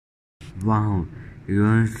Wow,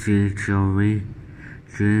 you see Joey,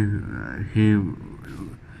 see him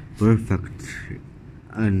perfect.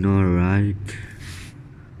 I know, right?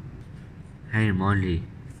 Hey Molly,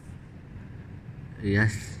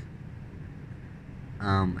 yes,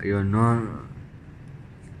 you know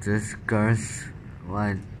this curse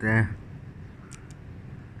right there.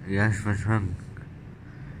 Yes, what's wrong?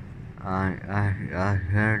 I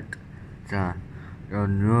heard that your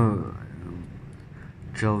new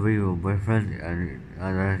Joey your boyfriend and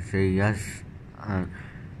I say yes.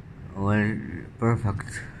 Well,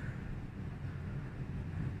 perfect.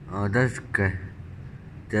 Oh, that's good.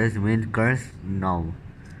 Does mean curse? No.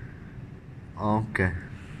 Okay.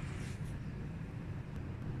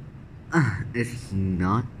 It's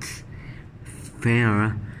not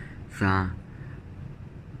fair that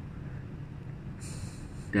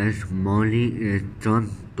this Molly is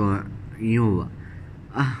done to you.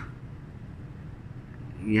 Ah,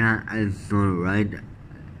 yeah, I know, right?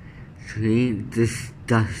 She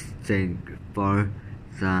disgusting for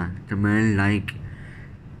the smell like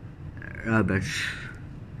rubbish.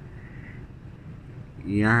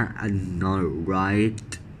 Yeah, I know,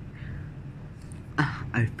 right?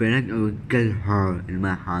 I feel like I will kill her in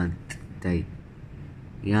my heart today.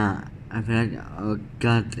 Yeah, I feel like I will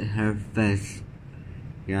cut her face.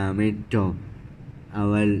 Yeah, me too. I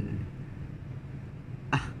will.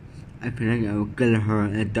 I feel like I will kill her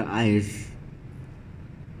at the eyes.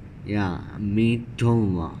 Yeah, me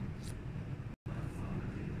too.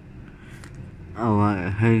 I will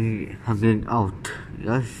hanging out.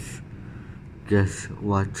 Yes. Guess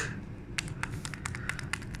what?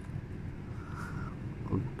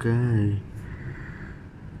 Okay.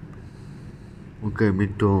 Okay, me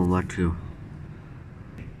too. What you?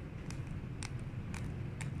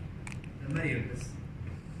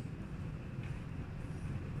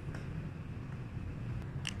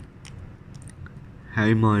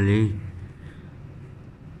 Hey Molly.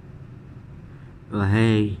 Oh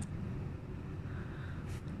hey.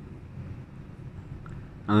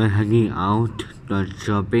 I'm hanging out, not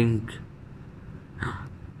shopping.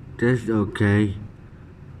 That's okay.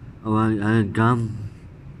 Oh, I come.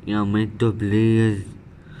 Yeah, me too, please.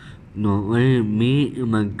 No, only me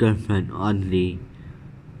and my girlfriend only.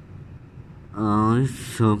 Oh, it's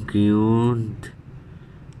so cute.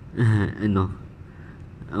 I know.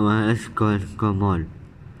 Oh, let's go, come on.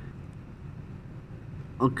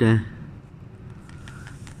 Okay.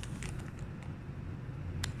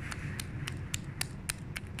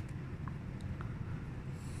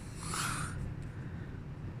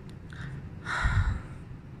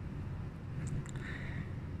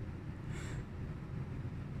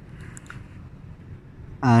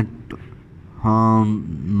 At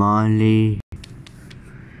home, Molly.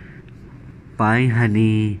 Bye,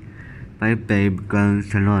 honey. Bye, babe, girl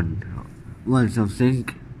salon. Want something?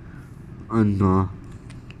 Oh no.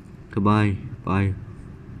 Goodbye. Bye.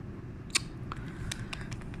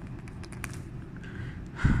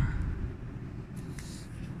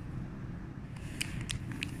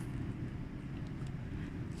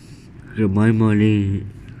 Goodbye, Molly.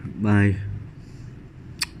 Bye.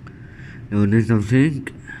 You need something?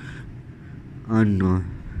 Oh no.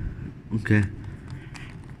 Okay.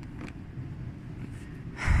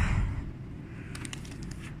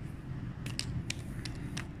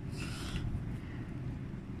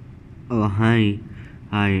 Oh, hi.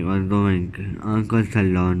 Hi, what's going? Uncle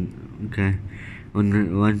Salon. Okay.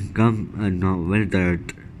 One come and no, well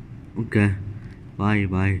dirt. Okay. Bye,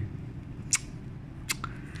 bye.